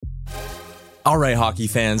All right, hockey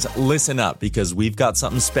fans, listen up because we've got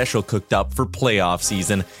something special cooked up for playoff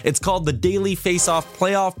season. It's called the Daily Face-Off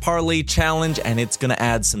Playoff Parlay Challenge, and it's going to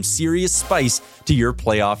add some serious spice to your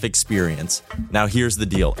playoff experience. Now, here's the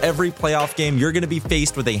deal. Every playoff game, you're going to be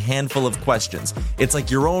faced with a handful of questions. It's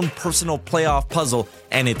like your own personal playoff puzzle,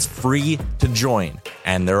 and it's free to join.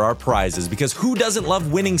 And there are prizes, because who doesn't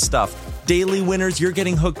love winning stuff? Daily winners, you're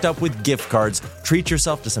getting hooked up with gift cards. Treat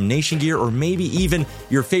yourself to some Nation gear or maybe even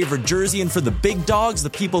your favorite jersey. And for the big dogs, the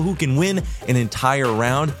people who can win an entire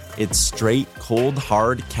round, it's straight, cold,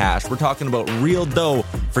 hard cash. We're talking about real dough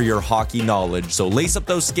for your hockey knowledge. So lace up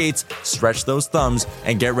those skates, stretch those thumbs,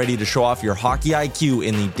 and get ready to show off your hockey IQ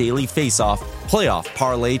in the Daily Face-Off Playoff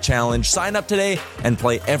Parlay Challenge. Sign up today and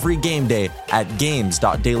play every game day at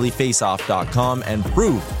games.dailyfaceoff.com and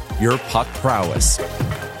prove your puck prowess.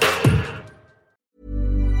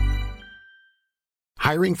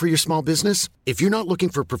 Hiring for your small business? If you're not looking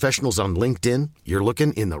for professionals on LinkedIn, you're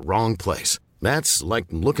looking in the wrong place. That's like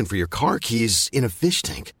looking for your car keys in a fish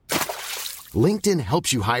tank. LinkedIn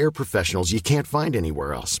helps you hire professionals you can't find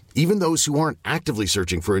anywhere else, even those who aren't actively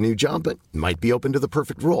searching for a new job but might be open to the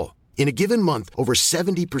perfect role. In a given month, over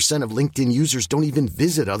 70% of LinkedIn users don't even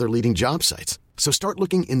visit other leading job sites. So start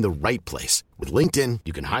looking in the right place. With LinkedIn,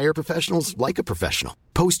 you can hire professionals like a professional.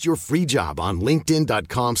 Post your free job on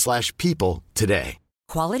linkedin.com/people today.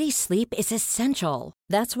 Quality sleep is essential.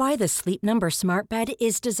 That's why the Sleep Number Smart Bed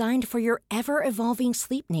is designed for your ever-evolving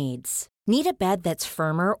sleep needs. Need a bed that's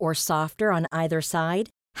firmer or softer on either side?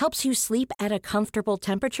 Helps you sleep at a comfortable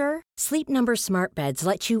temperature? Sleep Number Smart Beds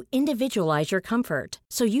let you individualize your comfort,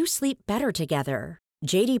 so you sleep better together.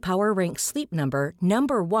 J.D. Power ranks Sleep Number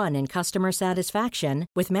number 1 in customer satisfaction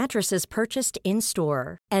with mattresses purchased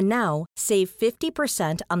in-store. And now, save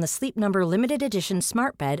 50% on the Sleep Number Limited Edition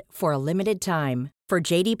Smart Bed for a limited time. For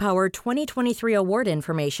J.D. Power 2023 award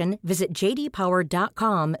information, visit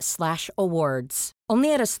jdpower.com/awards.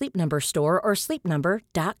 Only at a Sleep Number store or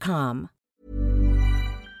sleepnumber.com.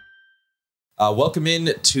 Welcome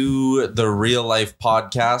in to the Real Life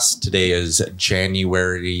Podcast. Today is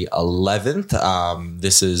January 11th.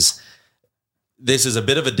 This is a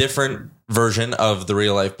bit of a different version of the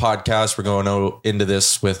Real Life Podcast. We're going into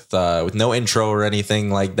this with no intro or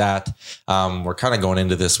anything like that. We're kind of going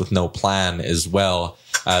into this with no plan as well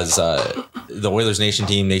as the Oilers Nation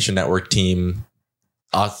team, Nation Network team.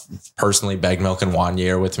 Us personally, Bag Milk and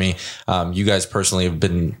Wanye are with me. You guys personally have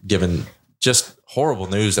been given just horrible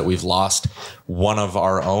news that we've lost one of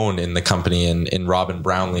our own in the company in Robin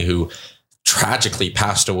Brownlee, who tragically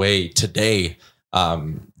passed away today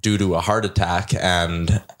due to a heart attack.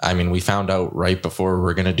 And I mean, we found out right before we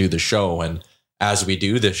were going to do the show. And as we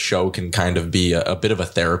do, this show can kind of be a bit of a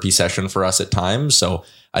therapy session for us at times. So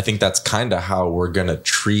I think that's kind of how we're going to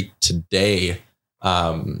treat today.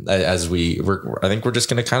 I think we're just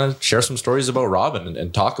going to kind of share some stories about Robin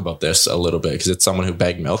and talk about this a little bit, because it's someone who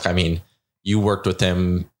Bag Milk. I mean, you worked with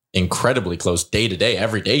him incredibly close, day to day.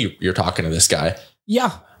 Every day you're talking to this guy.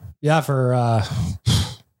 Yeah. For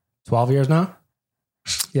 12 years now.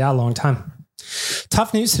 Yeah, a long time.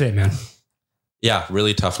 Tough news today, man. Yeah,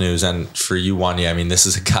 really tough news. And for you, Wanye, I mean, this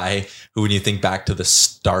is a guy who, when you think back to the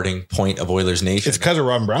starting point of Oilers Nation, it's because of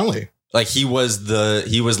Robin Brownlee. Like he was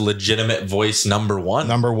legitimate voice number one.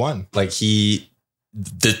 Like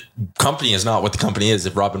the company is not what the company is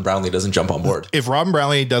if Robin Brownlee doesn't jump on board. If Robin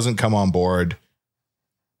Brownlee doesn't come on board,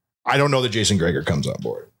 I don't know that Jason Gregor comes on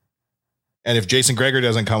board. And if Jason Gregor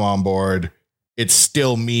doesn't come on board, it's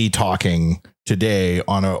still me talking today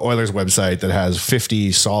on an Oilers website that has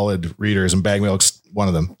 50 solid readers, and Bag Milk's one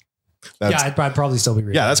of them. I'd probably still be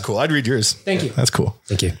reading. Yeah, that's cool. I'd read yours. Thank you. That's cool.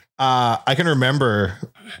 Thank you. I can remember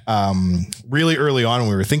really early on when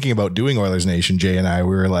we were thinking about doing Oilers Nation, Jay and I,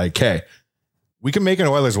 we were like, hey, we can make an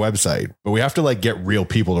Oilers website, but we have to like get real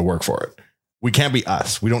people to work for it. We can't be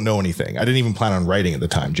us. We don't know anything. I didn't even plan on writing at the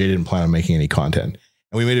time. Jay didn't plan on making any content.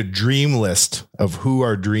 And we made a dream list of who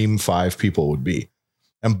our dream 5 people would be.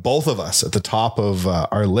 And both of us at the top of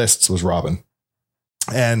our lists was Robin.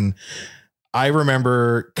 And I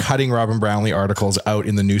remember cutting Robin Brownlee articles out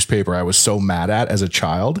in the newspaper I was so mad at as a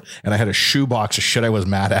child. And I had a shoebox of shit I was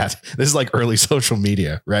mad at. This is like early social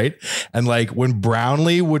media, right? And like when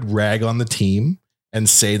Brownlee would rag on the team and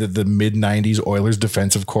say that the mid 90s Oilers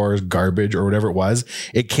defensive core is garbage or whatever it was,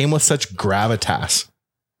 it came with such gravitas,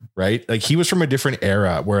 right? Like he was from a different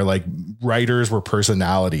era where like writers were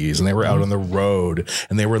personalities and they were out on the road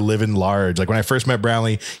and they were living large. Like when I first met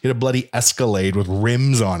Brownlee, he had a bloody Escalade with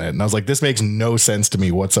rims on it. And I was like, this makes no sense to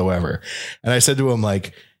me whatsoever. And I said to him,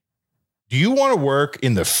 like, do you want to work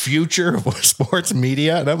in the future of sports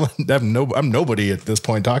media? And I'm nobody at this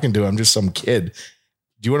point talking to him. I'm just some kid.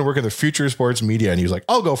 do you want to work in the future of sports media? And he was like,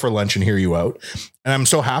 I'll go for lunch and hear you out. And I'm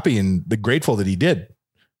so happy and grateful that he did.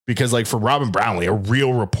 Because like for Robin Brownlee, a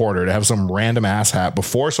real reporter, to have some random ass hat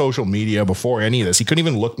before social media, before any of this, he couldn't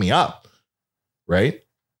even look me up. Right.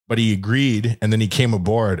 But he agreed. And then he came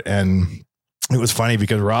aboard, and it was funny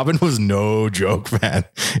because Robin was no joke, man.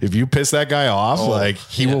 If you piss that guy off,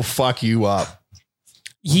 he will fuck you up.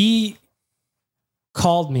 He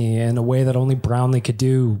called me in a way that only Brownlee could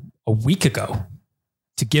do a week ago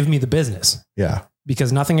to give me the business. Yeah.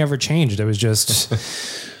 Because nothing ever changed. It was just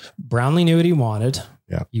Brownlee knew what he wanted.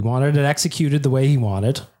 Yeah. He wanted it executed the way he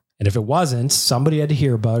wanted. And if it wasn't, somebody had to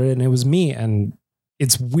hear about it. And it was me. And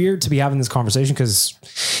it's weird to be having this conversation because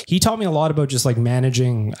he taught me a lot about just like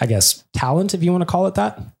managing, I guess, talent, if you want to call it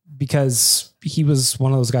that, because he was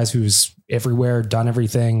one of those guys who's everywhere, done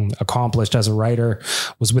everything, accomplished as a writer,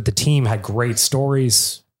 was with the team, had great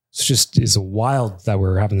stories. It's wild that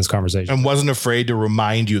we're having this conversation. And wasn't afraid to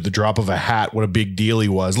remind you at the drop of a hat what a big deal he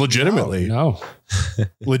was. Legitimately. No.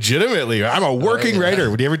 Legitimately. I'm a working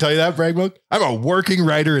writer. Would he ever tell you that, Bragg Book? I'm a working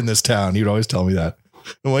writer in this town. He would always tell me that.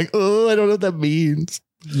 I'm like, oh, I don't know what that means.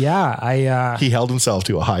 Yeah. He held himself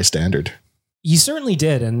to a high standard. He certainly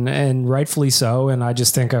did, and rightfully so. And I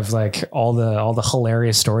just think of like all the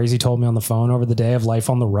hilarious stories he told me on the phone over the day of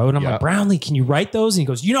life on the road. I'm like, Brownlee, can you write those? And he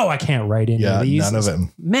goes, I can't write any of these. None of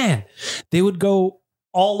them. Man, they would go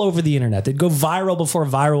all over the internet. They'd go viral before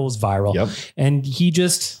viral was viral. Yep. And he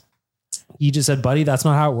just said, buddy, that's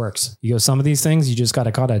not how it works. He goes, some of these things you just got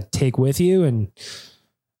to kind of take with you, and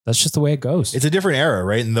that's just the way it goes. It's a different era,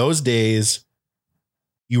 right? In those days,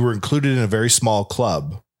 you were included in a very small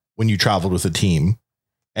club when you traveled with a team,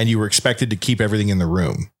 and you were expected to keep everything in the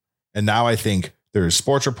room. And now I think there's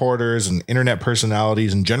sports reporters and internet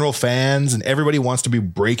personalities and general fans, and everybody wants to be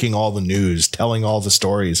breaking all the news, telling all the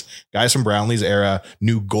stories. Guys from Brownlee's era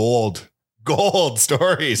knew gold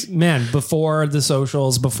stories. Man, before the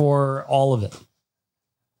socials, before all of it.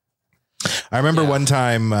 I remember one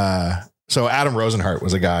time, so Adam Rosenhart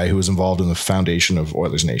was a guy who was involved in the foundation of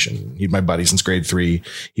Oilers Nation. He's my buddy since grade 3.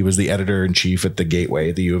 He was the editor in chief at the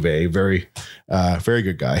Gateway, the U of A. Very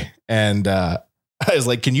good guy. And I was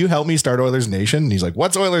like, can you help me start Oilers Nation? And he's like,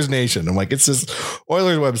 what's Oilers Nation? I'm like, it's this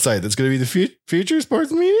Oilers website that's going to be the future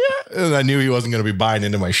sports media. And I knew he wasn't going to be buying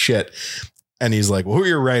into my shit. And he's like, well, who are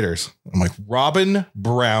your writers? I'm like, Robin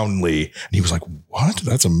Brownlee. And he was like, what?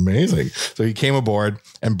 That's amazing. So he came aboard,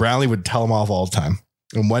 and Brownlee would tell him off all the time.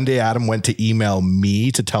 And one day Adam went to email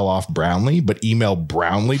me to tell off Brownlee, but email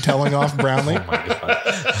Brownlee telling off Brownlee. Oh my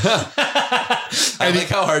God. I like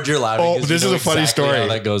how hard you're laughing. Oh, this is a funny story. How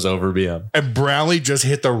that goes over BM. And Brownlee just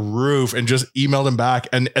hit the roof and just emailed him back.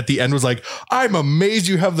 And at the end was like, I'm amazed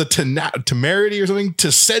you have the temerity or something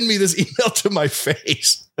to send me this email to my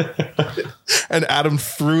face. And Adam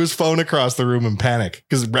threw his phone across the room in panic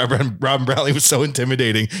because Robin Brownlee was so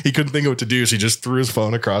intimidating. He couldn't think of what to do. So he just threw his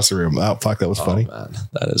phone across the room. Oh, fuck. That was funny. Man,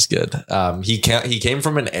 that is good. He came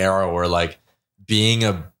from an era where like being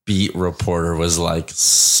a beat reporter was like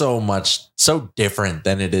so different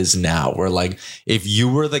than it is now, where like if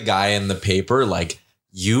you were the guy in the paper, like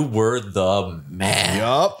you were the man.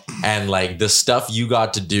 Yup. And like the stuff you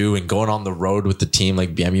got to do and going on the road with the team,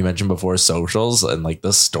 like BM, you mentioned before, socials and like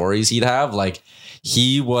the stories he'd have, like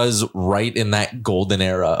he was right in that golden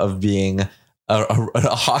era of being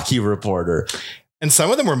a hockey reporter. And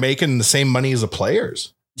some of them were making the same money as the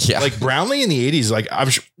players. Yeah. Like Brownlee in the 80s, like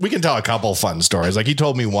we can tell a couple fun stories. Like he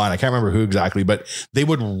told me one, I can't remember who exactly, but they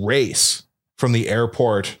would race from the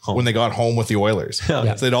airport when they got home with the Oilers.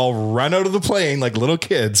 Yeah. So they'd all run out of the plane like little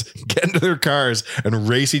kids, get into their cars and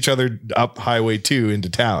race each other up Highway 2 into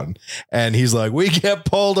town. And he's like, we get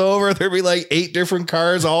pulled over. There'd be like 8 different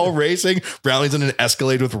cars all racing. Brownlee's in an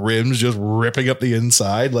Escalade with rims, just ripping up the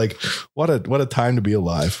inside. Like what a time to be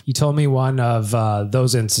alive. He told me one of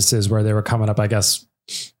those instances where they were coming up, I guess,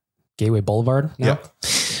 Gateway Boulevard. Yep.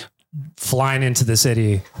 Flying into the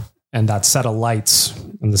city, and that set of lights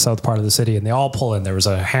in the south part of the city, and they all pull in. There was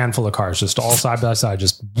a handful of cars just all side by side,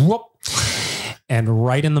 just whoop. And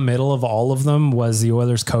right in the middle of all of them was the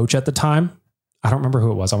Oilers coach at the time. I don't remember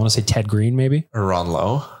who it was. I want to say Ted Green, maybe. Or Ron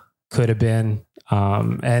Lowe. Could have been.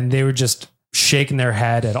 And they were just shaking their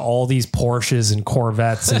head at all these Porsches and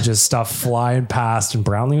Corvettes and just stuff flying past. And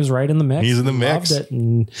Brownlee was right in the mix. He's in the mix. Loved it.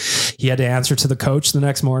 And he had to answer to the coach the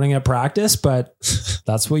next morning at practice, but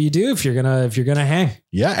that's what you do if you're gonna hang.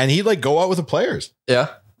 Yeah. And he'd like go out with the players. Yeah.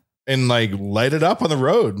 And like light it up on the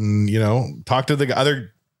road and, talk to the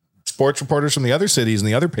other sports reporters from the other cities and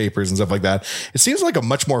the other papers and stuff like that. It seems like a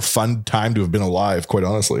much more fun time to have been alive, quite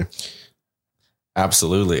honestly.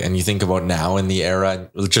 Absolutely. And you think about now in the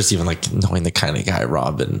era, just even like knowing the kind of guy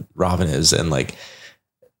Robin is, and like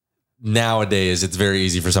nowadays it's very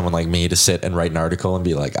easy for someone like me to sit and write an article and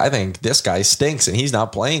be like, I think this guy stinks and he's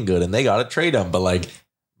not playing good and they got to trade him. But like,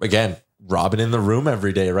 again, Robin in the room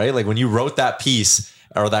every day, right? Like when you wrote that piece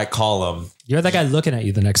or that column, You're that guy looking at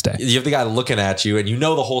you the next day. you have the guy looking at you and you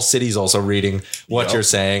know the whole city's also reading what you're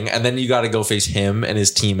saying. And then you got to go face him and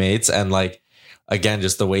his teammates. And like, again,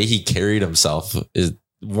 just the way he carried himself is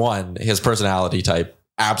one, his personality type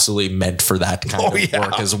absolutely meant for that kind of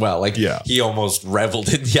work as well. Like he almost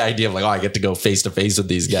reveled in the idea of like, oh, I get to go face to face with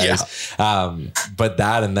these guys. But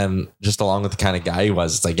that, and then just along with the kind of guy he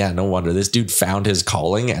was, it's like, yeah, no wonder this dude found his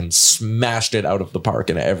calling and smashed it out of the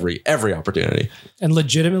park in every opportunity. And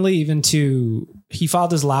legitimately, even he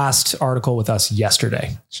filed his last article with us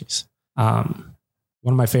yesterday. Jeez. One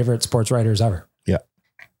of my favorite sports writers ever.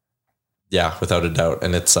 Yeah, without a doubt.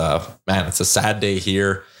 And it's it's a sad day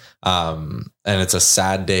here. And it's a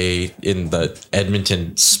sad day in the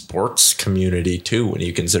Edmonton sports community too, when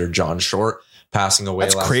you consider John Short passing away.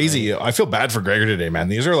 That's crazy. I feel bad for Gregor today, man.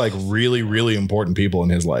 These are like really, really important people in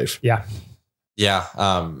his life. Yeah. Yeah.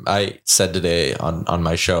 I said today on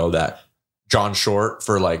my show that John Short,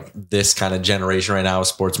 for like this kind of generation right now of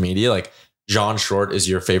sports media, like John Short is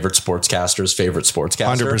your favorite sportscaster's favorite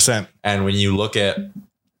sportscaster. 100%. And when you look at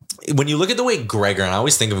the way Gregor, and I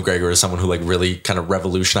always think of Gregor as someone who like really kind of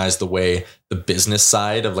revolutionized the way the business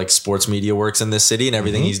side of like sports media works in this city and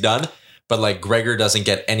everything he's done. But like Gregor doesn't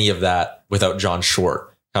get any of that without John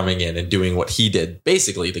Short coming in and doing what he did.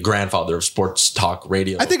 Basically the grandfather of sports talk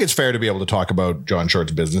radio. I think it's fair to be able to talk about John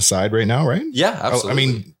Short's business side right now, right? Yeah, absolutely. I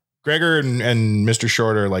mean, Gregor and Mr.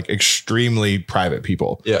 Short are like extremely private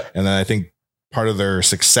people. Yeah. And then I think part of their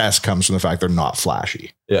success comes from the fact they're not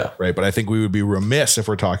flashy. Yeah. Right. But I think we would be remiss if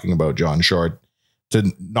we're talking about John Short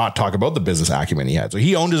to not talk about the business acumen he had. So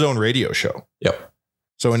he owned his own radio show. Yep.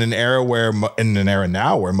 So in an era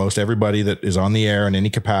now where most everybody that is on the air in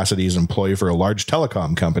any capacity is an employee for a large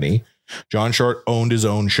telecom company, John Short owned his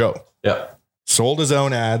own show. Yeah. Sold his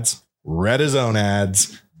own ads, read his own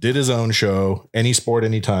ads, did his own show, any sport,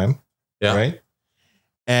 anytime. Yeah. Right.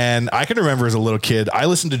 And I can remember as a little kid, I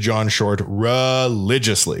listened to John Short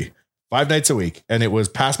religiously 5 nights a week. And it was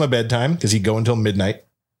past my bedtime because he'd go until midnight.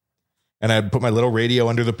 And I'd put my little radio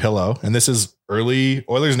under the pillow. And this is early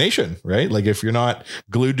Oilers Nation, right? Like if you're not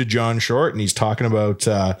glued to John Short and he's talking about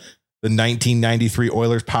the 1993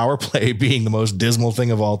 Oilers power play being the most dismal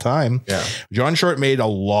thing of all time. Yeah. John Short made a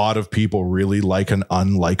lot of people really like an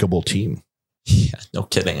unlikable team. Yeah. No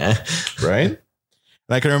kidding. Right.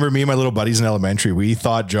 And I can remember me and my little buddies in elementary, we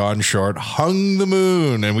thought John Short hung the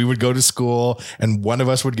moon, and we would go to school and one of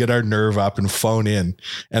us would get our nerve up and phone in,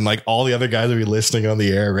 and like all the other guys would be listening on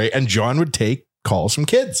the air. Right. And John would take calls from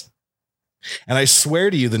kids. And I swear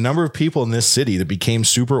to you, the number of people in this city that became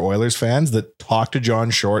super Oilers fans that talked to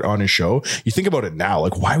John Short on his show, you think about it now,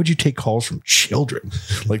 like, why would you take calls from children?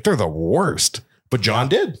 Like they're the worst, but John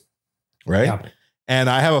did. Right. Yeah. And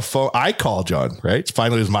I have a phone. I call John, right?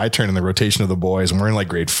 Finally, it was my turn in the rotation of the boys. And we're in like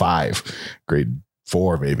grade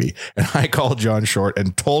 4, maybe. And I called John Short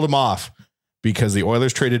and told him off because the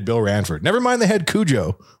Oilers traded Bill Ranford. Never mind, they had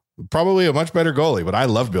Cujo, probably a much better goalie, but I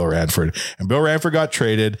love Bill Ranford. And Bill Ranford got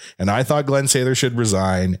traded. And I thought Glenn Sather should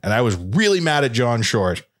resign. And I was really mad at John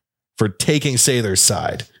Short for taking Sather's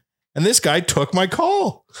side. And this guy took my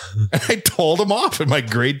call and I told him off in my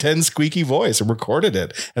grade 10 squeaky voice and recorded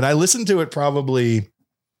it. And I listened to it probably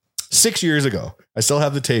 6 years ago. I still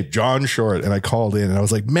have the tape, John Short. And I called in and I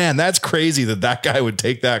was like, man, that's crazy that guy would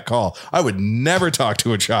take that call. I would never talk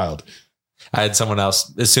to a child. I had someone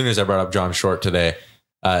else, as soon as I brought up John Short today,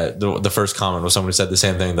 the first comment was someone who said the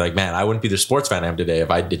same thing. They're like, man, I wouldn't be the sports fan I am today if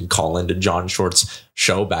I didn't call into John Short's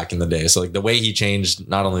show back in the day. So like the way he changed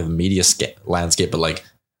not only the media landscape, but like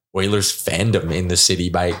Oilers fandom in the city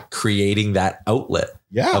by creating that outlet.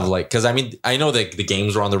 Yeah. Of like, cause I mean, I know that the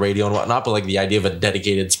games were on the radio and whatnot, but like the idea of a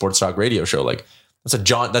dedicated sports talk radio show, like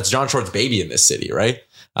that's John Short's baby in this city. Right.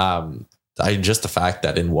 Just the fact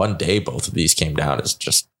that in one day, both of these came down is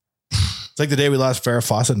just, it's like the day we lost Farrah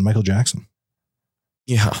Fawcett and Michael Jackson.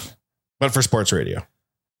 Yeah. But for sports radio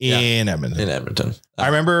in Edmonton. I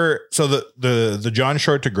remember. So the John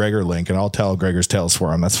Short to Gregor link, and I'll tell Gregor's tales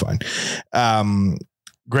for him. That's fine.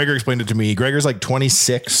 Gregor explained it to me. Gregor's like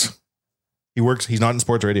 26. He's not in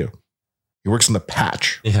sports radio. He works in the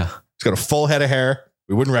Patch. Yeah. He's got a full head of hair.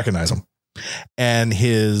 We wouldn't recognize him. And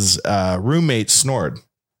his roommate snored.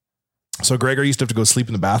 So Gregor used to have to go sleep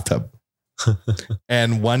in the bathtub.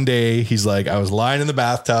 And one day he's like, I was lying in the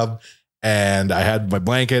bathtub and I had my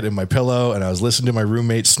blanket and my pillow and I was listening to my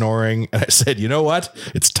roommate snoring. And I said, you know what?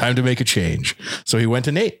 It's time to make a change. So he went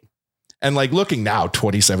to Nate. And like looking now,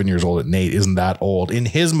 27 years old at Nate isn't that old. In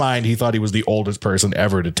his mind, he thought he was the oldest person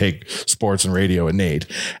ever to take sports and radio at Nate.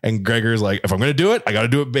 And Gregor's like, if I'm going to do it, I got to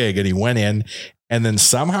do it big. And he went in, and then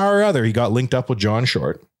somehow or other, he got linked up with John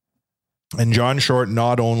Short. And John Short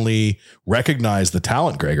not only recognized the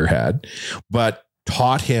talent Gregor had, but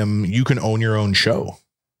taught him you can own your own show.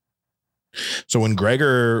 So when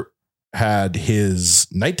Gregor had his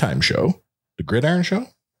nighttime show, the Gridiron Show,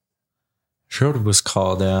 Sure, what it was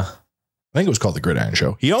called. I think it was called the Gridiron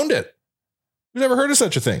Show. He owned it. Who's ever heard of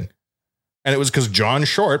such a thing? And it was because John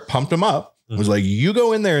Short pumped him up. It was like, you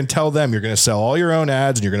go in there and tell them you're going to sell all your own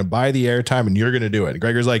ads and you're going to buy the airtime and you're going to do it. And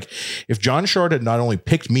Gregor's like, if John Short had not only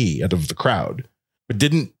picked me out of the crowd, but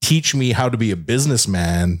didn't teach me how to be a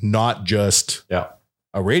businessman, not just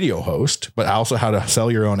a radio host, but also how to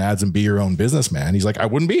sell your own ads and be your own businessman. He's like, I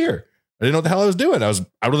wouldn't be here. I didn't know what the hell I was doing. I was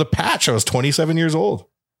out of the patch. I was 27 years old.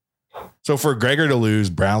 So for Gregor to lose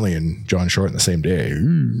Brownlee and John Short in the same day,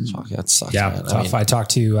 That sucks. Yeah, Man. tough. I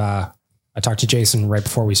talked to Jason right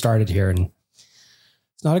before we started here, and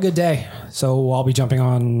it's not a good day. So I'll be jumping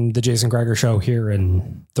on the Jason Gregor show here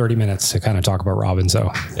in 30 minutes to kind of talk about Robin.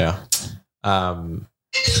 So yeah.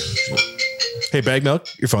 Hey, bag milk,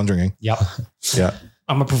 your phone's ringing. Yep. Yeah.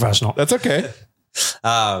 I'm a professional. That's okay.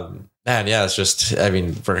 Man, yeah, it's just, I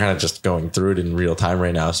mean, we're kind of just going through it in real time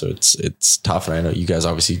right now. So it's tough. And I know you guys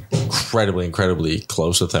obviously incredibly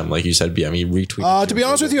close with him. Like you said, BM, he retweeted. To be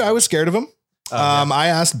honest with you, I was scared of him. I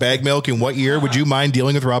asked Bag Milk in what year would you mind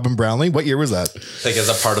dealing with Robin Brownlee? What year was that? Like as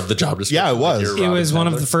a part of the job description. Yeah, it was. Like it was one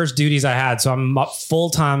of the first duties I had. So I'm up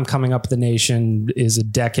full-time coming up with the nation is a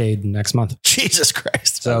decade next month. Jesus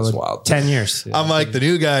Christ. So That's wild. 10 years. I'm like, the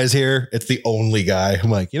new guy's here. It's the only guy. I'm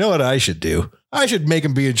like, you know what I should do? I should make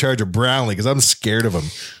him be in charge of Brownlee because I'm scared of him.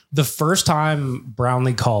 The first time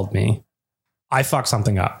Brownlee called me, I fucked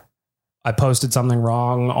something up. I posted something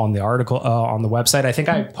wrong on the article on the website. I think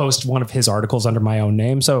I posted one of his articles under my own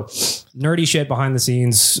name. So nerdy shit behind the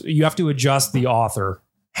scenes. You have to adjust the author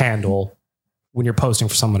handle when you're posting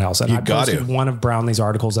for someone else. And I posted one of Brownlee's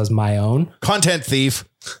articles as my own. Content thief.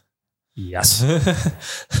 Yes.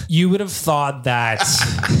 You would have thought that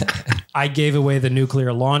I gave away the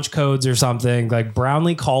nuclear launch codes or something. Like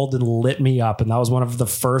Brownlee called and lit me up. And that was one of the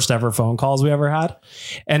first ever phone calls we ever had.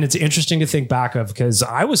 And it's interesting to think back of because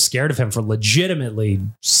I was scared of him for legitimately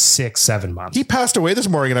 6-7 months. He passed away this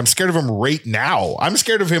morning and I'm scared of him right now. I'm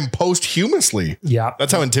scared of him posthumously. Yeah.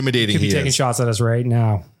 That's how intimidating he is. Taking shots at us right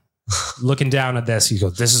now. Looking down at this, he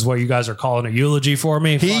goes, this is what you guys are calling a eulogy for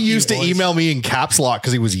me? He used to email me in caps lock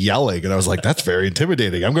because he was yelling. And I was like, that's very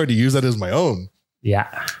intimidating. I'm going to use that as my own. Yeah.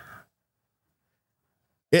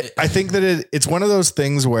 I think that it's one of those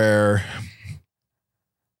things where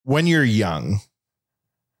when you're young,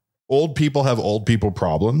 old people have old people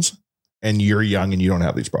problems and you're young and you don't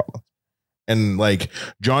have these problems. And like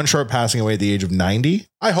John Short passing away at the age of 90.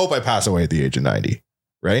 I hope I pass away at the age of 90,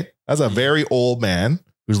 right? As a very old man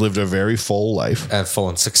who's lived a very full life. And full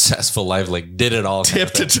and successful life, like did it all.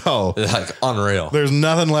 Tip to toe. Like unreal. There's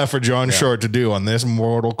nothing left for John Short to do on this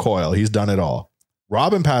mortal coil. He's done it all.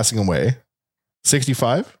 Robin passing away,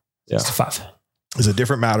 65? Yeah. 65. Is a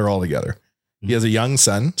different matter altogether. He has a young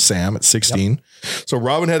son, Sam, at 16. Yep. So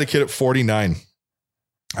Robin had a kid at 49.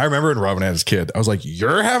 I remember when Robin had his kid. I was like,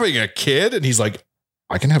 you're having a kid? And he's like,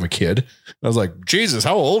 I can have a kid. And I was like, Jesus,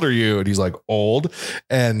 how old are you? And he's like, old.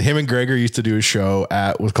 And him and Gregor used to do a show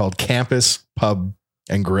at what's called Campus Pub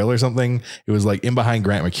and Grill or something. It was like in behind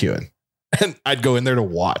Grant McEwen. And I'd go in there to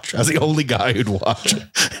watch. I was the only guy who'd watch.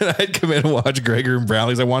 And I'd come in and watch Gregor and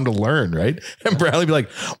Brownlee. I wanted to learn, right? And Brownlee would be like,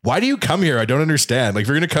 why do you come here? I don't understand. Like, if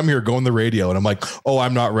you're going to come here, go on the radio. And I'm like, oh,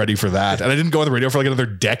 I'm not ready for that. And I didn't go on the radio for like another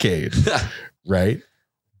decade. Right.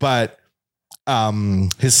 But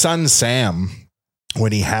his son, Sam,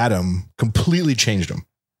 when he had him, completely changed him.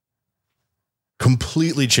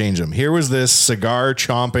 Here was this cigar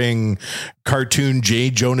chomping cartoon J.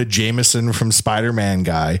 Jonah Jameson from Spider-Man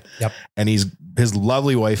guy. Yep. And his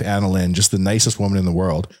lovely wife, Anna Lynn, just the nicest woman in the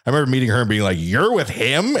world. I remember meeting her and being like, you're with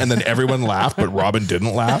him? And then everyone laughed, but Robin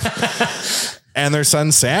didn't laugh. And their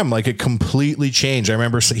son, Sam, like it completely changed. I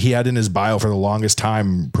remember he had in his bio for the longest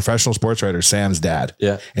time, professional sports writer, Sam's dad.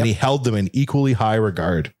 Yeah. And he held them in equally high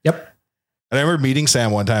regard. Yep. And I remember meeting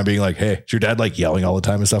Sam one time being like, hey, is your dad like yelling all the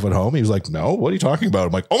time and stuff at home? He was like, no, what are you talking about?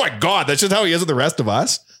 I'm like, oh my God, that's just how he is with the rest of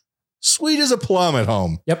us. Sweet as a plum at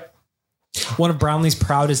home. Yep. One of Brownlee's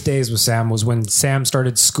proudest days with Sam was when Sam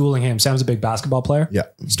started schooling him. Sam's a big basketball player. Yeah.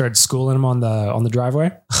 Started schooling him on the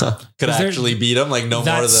driveway. Could actually beat him. Like no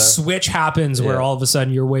more of the switch happens where all of a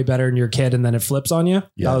sudden you're way better than your kid and then it flips on you.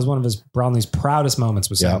 Yeah. That was one of Brownlee's proudest moments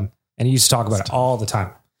with Sam. And he used to talk about it all the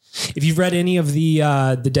time. If you've read any of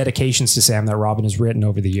the dedications to Sam that Robin has written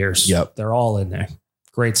over the years, Yep. they're all in there.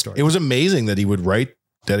 Great story. It was amazing that he would write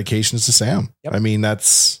dedications to Sam. Yep. I mean,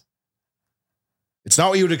 it's not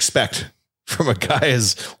what you would expect from a guy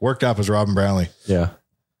as worked up as Robin Brownlee. Yeah.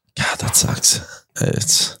 God, that sucks.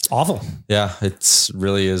 It's awful. Yeah, it's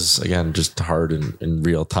really is, again, just hard in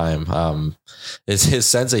real time. His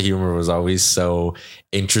sense of humor was always so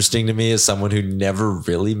interesting to me as someone who never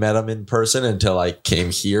really met him in person until I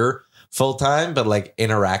came here full time, but like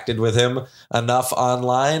interacted with him enough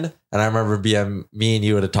online. And I remember me and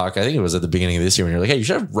you had a talk, I think it was at the beginning of this year, when you're like, hey, you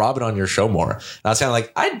should have Robin on your show more. And I was kind of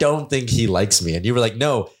like, I don't think he likes me. And you were like,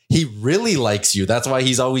 no, he really likes you. That's why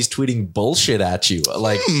he's always tweeting bullshit at you.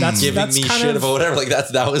 Like giving me shit about whatever. Like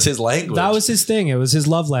that was his language. That was his thing. It was his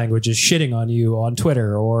love language, is shitting on you on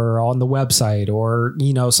Twitter or on the website, or,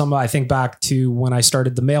 I think back to when I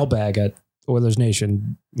started the mailbag at Oilers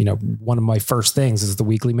Nation. One of my first things is the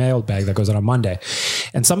weekly mailbag that goes out on Monday.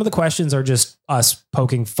 And some of the questions are just us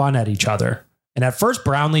poking fun at each other. And at first,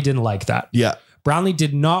 Brownlee didn't like that. Yeah. Brownlee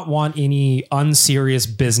did not want any unserious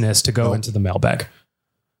business to go into the mailbag.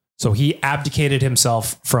 So he abdicated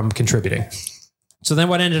himself from contributing. So then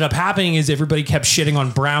what ended up happening is everybody kept shitting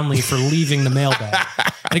on Brownlee for leaving the mailbag.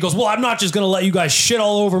 And he goes, well, I'm not just going to let you guys shit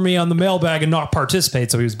all over me on the mailbag and not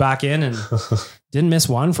participate. So he was back in and didn't miss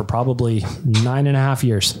one for probably 9.5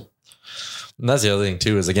 years. And that's the other thing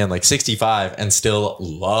too, is again, like 65 and still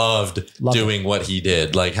loved doing what he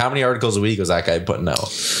did. Like how many articles a week was that guy putting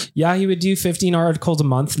out? Yeah, he would do 15 articles a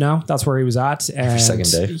month now. That's where he was at. And every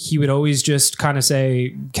second day. He would always just kind of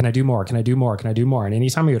say, can I do more? Can I do more? Can I do more? And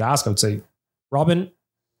anytime he would ask, I would say, Robin,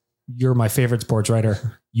 you're my favorite sports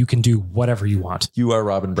writer. You can do whatever you want. You are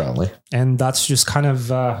Robin Brownlee. And that's just kind of,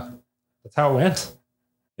 that's how it went.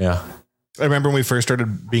 Yeah. I remember when we first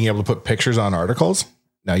started being able to put pictures on articles.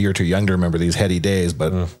 Now you're too young to remember these heady days,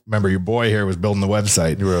 but remember your boy here was building the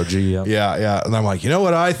website. You were OG, yeah. Yeah. And I'm like, you know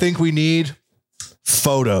what I think we need?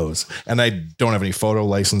 Photos. And I don't have any photo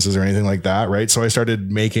licenses or anything like that, right? So I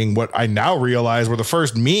started making what I now realize were the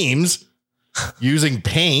first memes using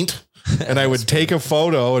paint. And I would take a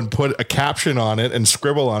photo and put a caption on it and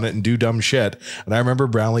scribble on it and do dumb shit. And I remember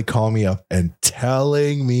Brownlee calling me up and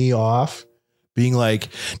telling me off, being like,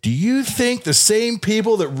 do you think the same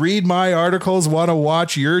people that read my articles want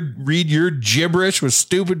to read your gibberish with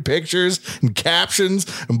stupid pictures and captions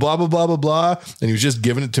and blah, blah, blah, blah, blah. And he was just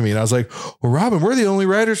giving it to me. And I was like, well, Robin, we're the only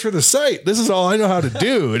writers for the site. This is all I know how to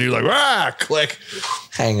do. And he was like, click.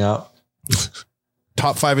 Hang up.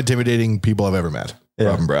 Top 5 intimidating people I've ever met. Yeah.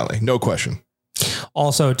 Robin Brownlee. No question.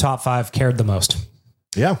 Also top 5 cared the most.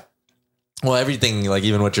 Yeah. Well, everything, like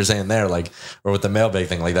even what you're saying there, like, or with the mailbag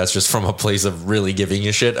thing, like that's just from a place of really giving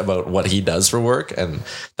a shit about what he does for work. And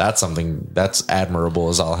that's something that's admirable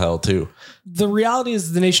as all hell too. The reality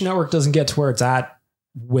is the Nation Network doesn't get to where it's at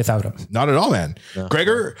without him. Not at all, man. No.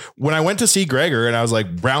 Gregor, when I went to see Gregor and I was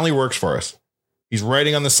like, Brownlee works for us. He's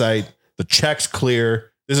writing on the site. The check's clear.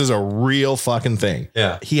 This is a real fucking thing.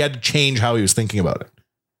 Yeah. He had to change how he was thinking about it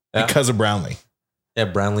because of Brownlee. Yeah,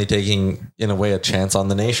 Brownlee taking, in a way, a chance on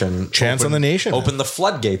the nation. Open the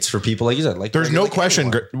floodgates for people, like you said. Like there's no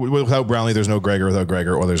question without Brownlee, there's no Gregor. Without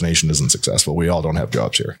Gregor, Oilers Nation isn't successful. We all don't have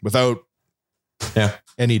jobs here. Without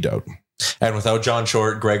any doubt. And without John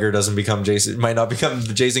Short, Gregor doesn't become Jason. Might not become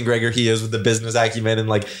the Jason Gregor he is with the business acumen. And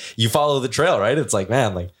like you follow the trail, right? It's like,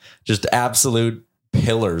 man, like just absolute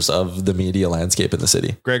pillars of the media landscape in the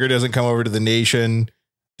city. Gregor doesn't come over to the Nation,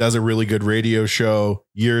 does a really good radio show.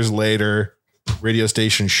 Years later, radio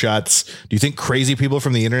station shuts. Do you think crazy people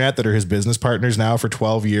from the internet that are his business partners now for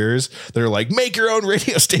 12 years, they're like, make your own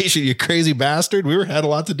radio station, you crazy bastard? We had a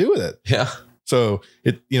lot to do with it. Yeah. So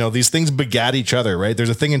these things begat each other, right? There's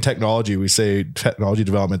a thing in technology. We say technology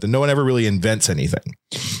development that no one ever really invents anything.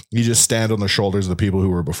 You just stand on the shoulders of the people who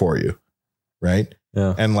were before you. Right.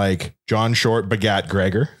 Yeah. And like John Short begat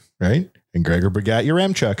Gregor, right? And Gregor begat your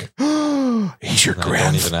Remchuk. He's your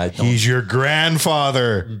He's your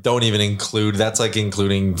grandfather. Don't even include. That's like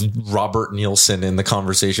including Robert Nielsen in the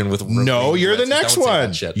conversation with. No, you're the next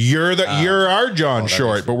one. You're our John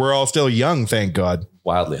Short, but we're all still young, thank God.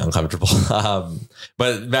 Wildly uncomfortable.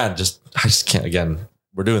 But man, I just can't. Again,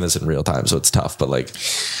 we're doing this in real time, so it's tough. But like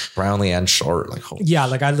Brownlee and Short, like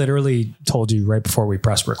like I literally told you right before we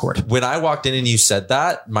pressed record. When I walked in and you said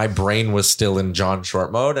that, my brain was still in John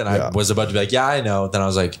Short mode, and I was about to be like, "Yeah, I know." Then I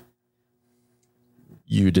was like,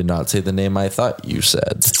 "You did not say the name I thought you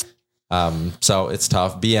said." So it's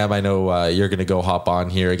tough. BM, I know you're going to go hop on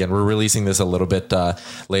here again. We're releasing this a little bit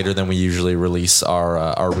later than we usually release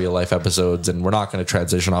our real life episodes, and we're not going to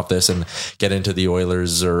transition off this and get into the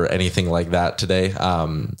Oilers or anything like that today.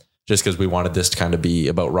 just because we wanted this to kind of be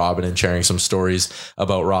about Robin and sharing some stories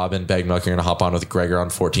about Robin. Bag Milk, you're going to hop on with Gregor on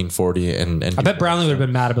 1440. And I bet Brownlee would have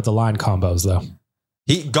been mad about the line combos, though.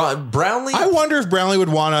 He got Brownlee. I wonder if Brownlee would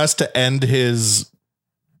want us to end his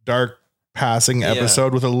dark passing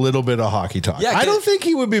episode with a little bit of hockey talk. Yeah, I don't think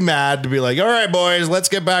he would be mad to be like, all right, boys, let's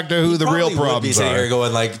get back to who the real problems sitting are. here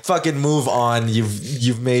going like, fucking move on.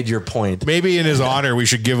 You've made your point. Maybe in his honor, we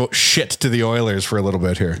should give shit to the Oilers for a little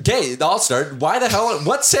bit here. Okay, I'll start. Why the hell?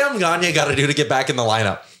 What's Sam Gagner got to do to get back in the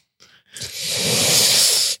lineup?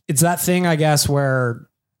 It's that thing, I guess, where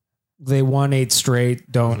they won 8 straight,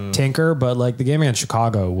 don't tinker, but like the game against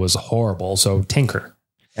Chicago was horrible, so tinker.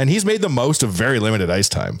 And he's made the most of very limited ice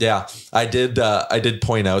time. Yeah, I did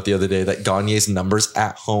point out the other day that Gagner's numbers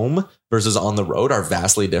at home versus on the road are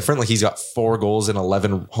vastly different. Like he's got 4 goals in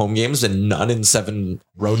 11 home games and none in 7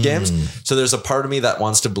 road games. So there's a part of me that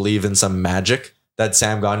wants to believe in some magic that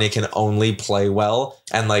Sam Gagner can only play well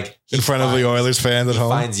and like in front of the Oilers fans at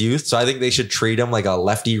home. Finds youth. So I think they should treat him like a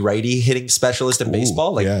lefty righty hitting specialist in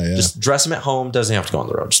baseball. Like just dress him at home. Doesn't have to go on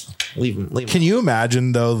the road. Just leave him. Can you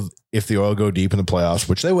imagine though, if the Oil go deep in the playoffs,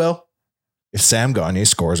 which they will, if Sam Gagner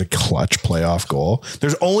scores a clutch playoff goal,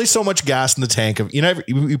 there's only so much gas in the tank of,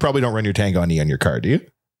 you probably don't run your tank on your car, do you?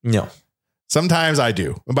 No. Sometimes I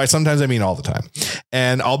do. And by sometimes I mean all the time.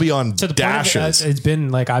 And I'll be on dashes. It's been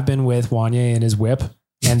like, I've been with Wanye in his whip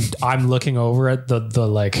and I'm looking over at the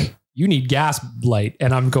like, you need gas light.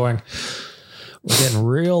 And I'm going, we're getting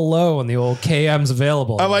real low and the old KM's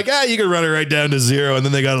available. I'm like, you can run it right down to 0. And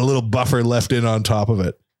then they got a little buffer left in on top of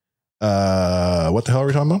it. What the hell are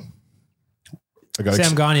we talking about?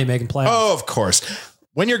 Sam Gagner making playoffs. Oh, of course.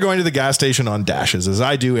 When you're going to the gas station on dashes, as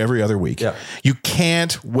I do every other week, you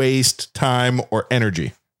can't waste time or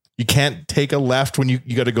energy. You can't take a left when you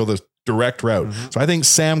got to go the direct route. So I think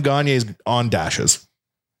Sam Gagner is on dashes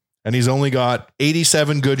and he's only got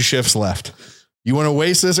 87 good shifts left. You want to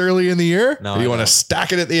waste this early in the year? No, or do you want to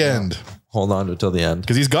stack it at the end? Hold on until the end.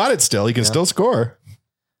 Because he's got it still. He can still score.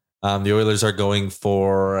 The Oilers are going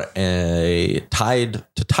for to tie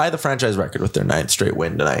the franchise record with their 9th straight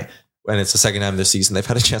win tonight. And it's the second time this season they've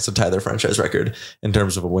had a chance to tie their franchise record in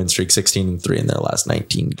terms of a win streak, 16-3 in their last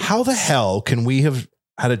 19. How the hell can we have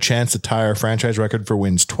had a chance to tie our franchise record for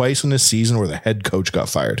wins twice in a season where the head coach got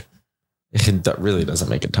fired? That really doesn't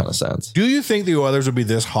make a ton of sense. Do you think the Oilers would be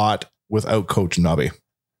this hot without Coach Nubby?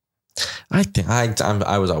 I think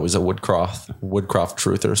I was always a Woodcroft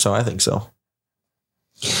truther, so I think so.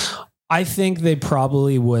 I think they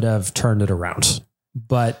probably would have turned it around,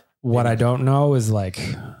 but what I don't know is like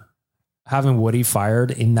having Woody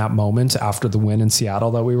fired in that moment after the win in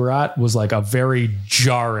Seattle that we were at was like a very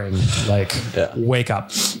jarring, wake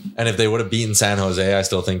up. And if they would have beaten San Jose, I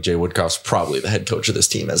still think Jay Woodcroft's probably the head coach of this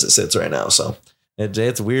team as it sits right now. So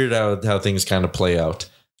it's weird how things kind of play out.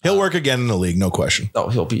 He'll work again in the league, no question. Oh,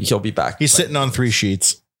 he'll be back. He's sitting on 3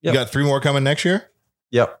 sheets. Yep. You got 3 more coming next year?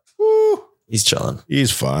 Yep. Woo. He's chilling.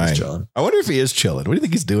 He's fine. He's chilling. I wonder if he is chilling. What do you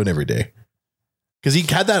think he's doing every day? Because he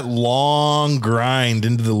had that long grind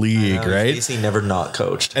into the league, right? He never not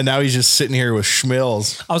coached. And now he's just sitting here with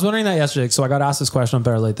schmills. I was wondering that yesterday. So I got asked this question on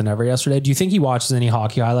Better Late Than Ever yesterday. Do you think he watches any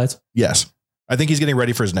hockey highlights? Yes. I think he's getting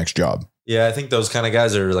ready for his next job. Yeah, I think those kind of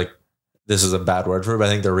guys are like, this is a bad word for it, but I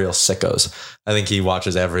think they're real sickos. I think he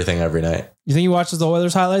watches everything every night. You think he watches the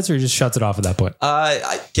Oilers highlights or he just shuts it off at that point?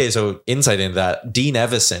 Okay, so insight into that. Dean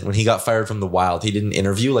Evison, when he got fired from the Wild, he did an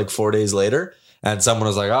interview like 4 days later and someone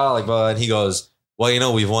was like, and he goes,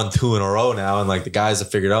 well, we've won 2 in a row now. And like the guys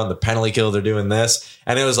have figured out in the penalty kill, they're doing this.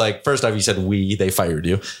 And it was like, first off, you said they fired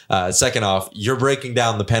you. Second off, you're breaking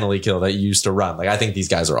down the penalty kill that you used to run. Like, I think these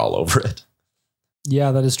guys are all over it.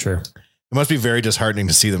 Yeah, that is true. It must be very disheartening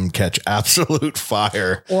to see them catch absolute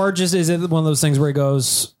fire. Or just, is it one of those things where he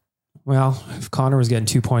goes, well, if Connor was getting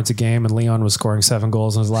 2 points a game and Leon was scoring 7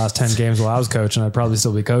 goals in his last 10 games while I was coaching, I'd probably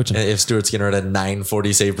still be coaching. If Stuart Skinner had a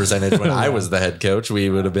 .940 save percentage when I was the head coach, we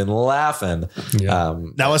would have been laughing. Yeah.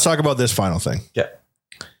 Now let's talk about this final thing. Yeah.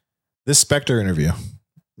 This Spectre interview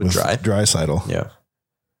with Draisaitl. Yeah.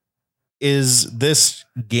 Is this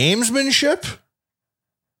gamesmanship?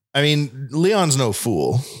 I mean, Leon's no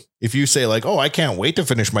fool. If you say like, I can't wait to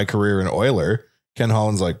finish my career in Oiler, Ken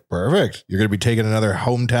Holland's like, perfect. You're going to be taking another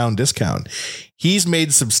hometown discount. He's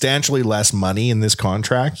made substantially less money in this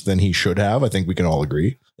contract than he should have. I think we can all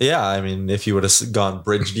agree. Yeah. I mean, if he would have gone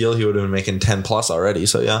bridge deal, he would have been making 10 plus already.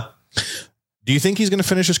 So yeah. Do you think he's going to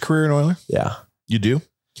finish his career in Oiler? Yeah. You do?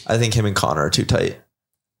 I think him and Connor are too tight.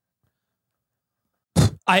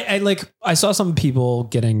 I saw some people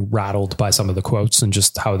getting rattled by some of the quotes and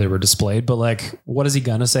just how they were displayed, but like, what is he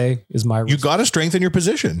gonna say? Is my You got to strengthen your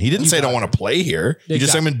position. He didn't say I don't want to play here. He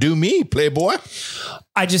just said, I'm going to do me, playboy.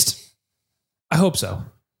 I hope so.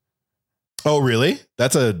 Oh, really?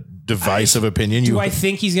 That's a divisive opinion. Do I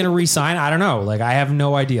think he's going to resign? I don't know. Like, I have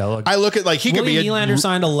no idea. Look, I look at like he could be. Nylander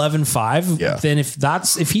signed 11.5. Yeah. Then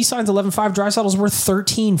if he signs 11.5, Draisaitl's worth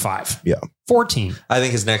 13.5. Yeah. 14. I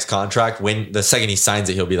think his next contract, when the second he signs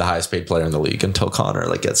it, he'll be the highest paid player in the league until Connor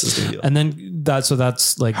like gets his new deal. And then that's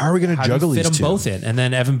like, how are we going to juggle fit these them two? both in? And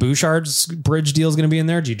then Evan Bouchard's bridge deal is going to be in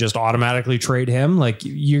there. Do you just automatically trade him? Like,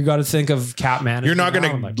 you got to think of cap management. You're not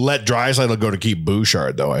going to let Draisaitl go to keep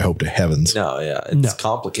Bouchard, though. I hope to heavens. No, yeah, it's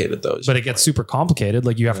complicated though. But it gets super complicated.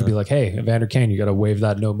 Like, you have to be like, hey, Evander Kane, you got to waive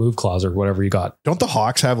that no move clause or whatever you got. Don't the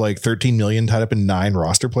Hawks have like 13 million tied up in 9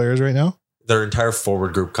 roster players right now? Their entire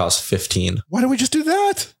forward group costs 15. Why don't we just do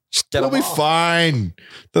that? It'll be fine.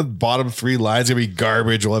 The bottom 3 lines going to be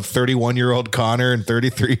garbage. We'll have 31-year-old Connor and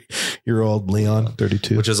 33-year-old Leon,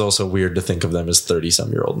 32. Which is also weird to think of them as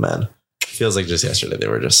 30-some-year-old men. Feels like just yesterday they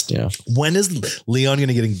were just, When is Leon going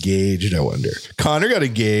to get engaged, I wonder? Connor got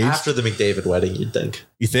engaged. After the McDavid wedding, you'd think.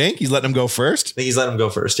 You think? He's letting him go first? I think he's letting him go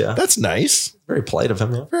first, yeah. That's nice. Very polite of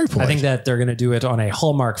him, yeah. Very polite. I think that they're going to do it on a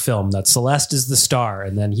Hallmark film that Celeste is the star,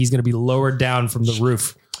 and then he's going to be lowered down from the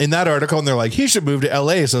roof. In that article, and they're like, he should move to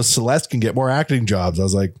LA so Celeste can get more acting jobs. I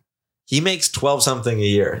was like, he makes 12 something a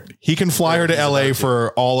year. He can fly her to LA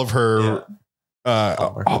for all of her.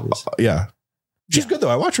 Yeah. She's good though.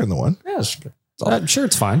 I watch her in the one. Yeah, she's good. I'm sure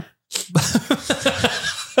it's fine.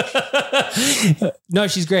 No,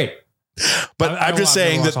 she's great. But I'm just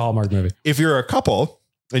saying that a Hallmark movie. If you're a couple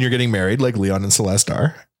and you're getting married, like Leon and Celeste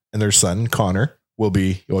are, and their son Connor will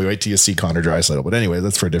be. Well, wait till you see Connor Draisaitl. But anyway,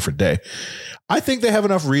 that's for a different day. I think they have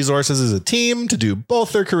enough resources as a team to do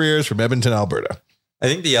both their careers from Edmonton, Alberta. I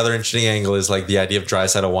think the other interesting angle is like the idea of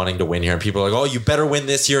Draisaitl wanting to win here, and people are like, "Oh, you better win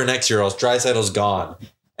this year or next year, or else Draisaitl's gone."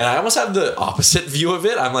 And I almost have the opposite view of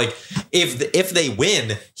it. I'm like, if they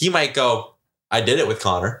win, he might go, "I did it with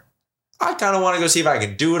Connor. I kind of want to go see if I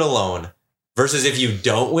can do it alone." Versus if you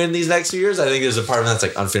don't win these next few years, I think there's a part of that's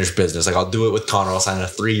like unfinished business. Like, I'll do it with Connor. I'll sign a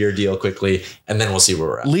 3-year deal quickly, and then we'll see where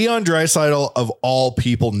we're at. Leon Draisaitl, of all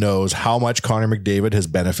people, knows how much Connor McDavid has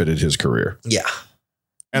benefited his career. Yeah.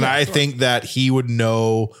 And I think that he would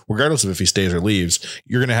know, regardless of if he stays or leaves,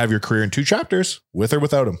 you're going to have your career in 2 chapters, with or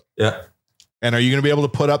without him. Yeah. And are you going to be able to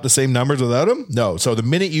put up the same numbers without him? No. So the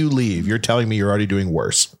minute you leave, you're telling me you're already doing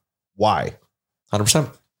worse. Why?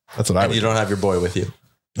 100%. That's what I would. You don't have your boy with you.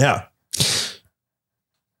 Yeah.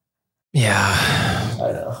 Yeah.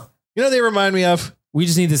 I know. You know, they remind me of. We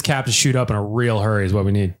just need this cap to shoot up in a real hurry is what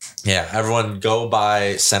we need. Yeah. Everyone go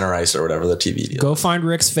buy center ice or whatever the TV deal. Go find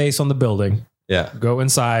Rick's face on the building. Yeah. Go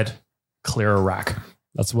inside, clear a rack.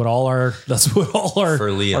 That's what all our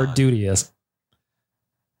duty is.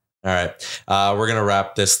 All right. We're going to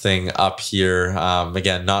wrap this thing up here.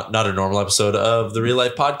 Again, not a normal episode of the Real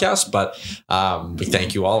Life Podcast, but we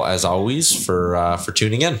thank you all, as always, for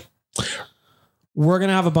tuning in. We're going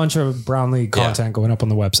to have a bunch of Brownlee content going up on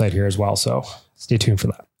the website here as well. So stay tuned for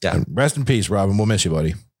that. Yeah. And rest in peace, Robin. We'll miss you,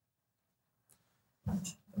 buddy.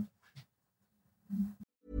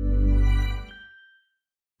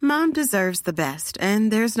 Mom deserves the best, and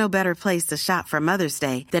there's no better place to shop for Mother's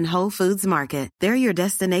Day than Whole Foods Market. They're your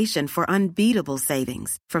destination for unbeatable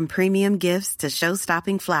savings, from premium gifts to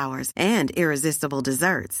show-stopping flowers and irresistible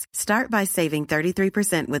desserts. Start by saving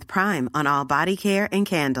 33% with Prime on all body care and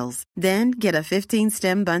candles. Then get a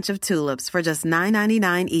 15-stem bunch of tulips for just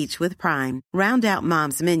 $9.99 each with Prime. Round out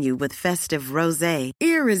Mom's menu with festive rosé,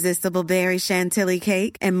 irresistible berry chantilly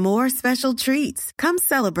cake, and more special treats. Come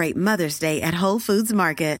celebrate Mother's Day at Whole Foods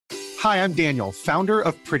Market. Hi, I'm Daniel, founder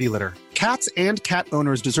of Pretty Litter. Cats and cat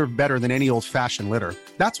owners deserve better than any old-fashioned litter.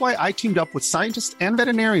 That's why I teamed up with scientists and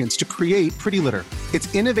veterinarians to create Pretty Litter.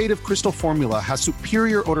 Its innovative crystal formula has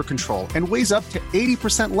superior odor control and weighs up to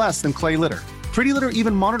 80% less than clay litter. Pretty Litter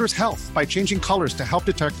even monitors health by changing colors to help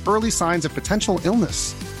detect early signs of potential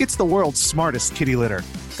illness. It's the world's smartest kitty litter.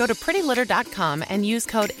 Go to prettylitter.com and use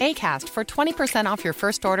code ACAST for 20% off your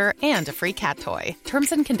first order and a free cat toy.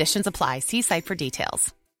 Terms and conditions apply. See site for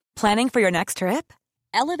details. Planning for your next trip?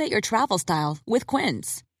 Elevate your travel style with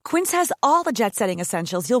Quince. Quince has all the jet-setting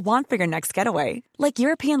essentials you'll want for your next getaway, like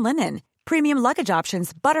European linen, premium luggage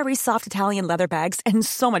options, buttery soft Italian leather bags, and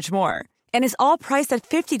so much more. And is all priced at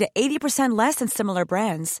 50 to 80% less than similar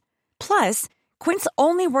brands. Plus, Quince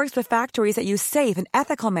only works with factories that use safe and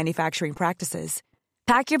ethical manufacturing practices.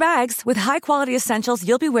 Pack your bags with high-quality essentials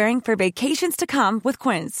you'll be wearing for vacations to come with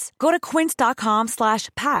Quince. Go to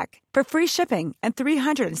quince.com/pack for free shipping and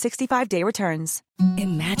 365-day returns.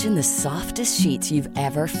 Imagine the softest sheets you've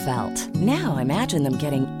ever felt. Now imagine them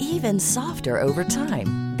getting even softer over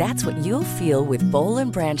time. That's what you'll feel with Boll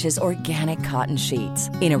 & Branch's organic cotton sheets.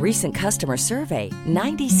 In a recent customer survey,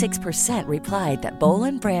 96% replied that Boll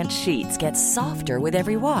 & Branch sheets get softer with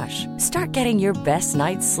every wash. Start getting your best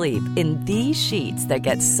night's sleep in these sheets that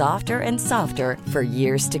get softer and softer for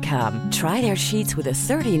years to come. Try their sheets with a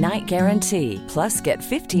 30-night guarantee. Plus, get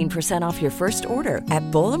 15% off your first order at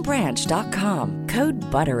bollandbranch.com. Code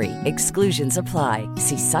BUTTERY. Exclusions apply.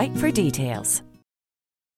 See site for details.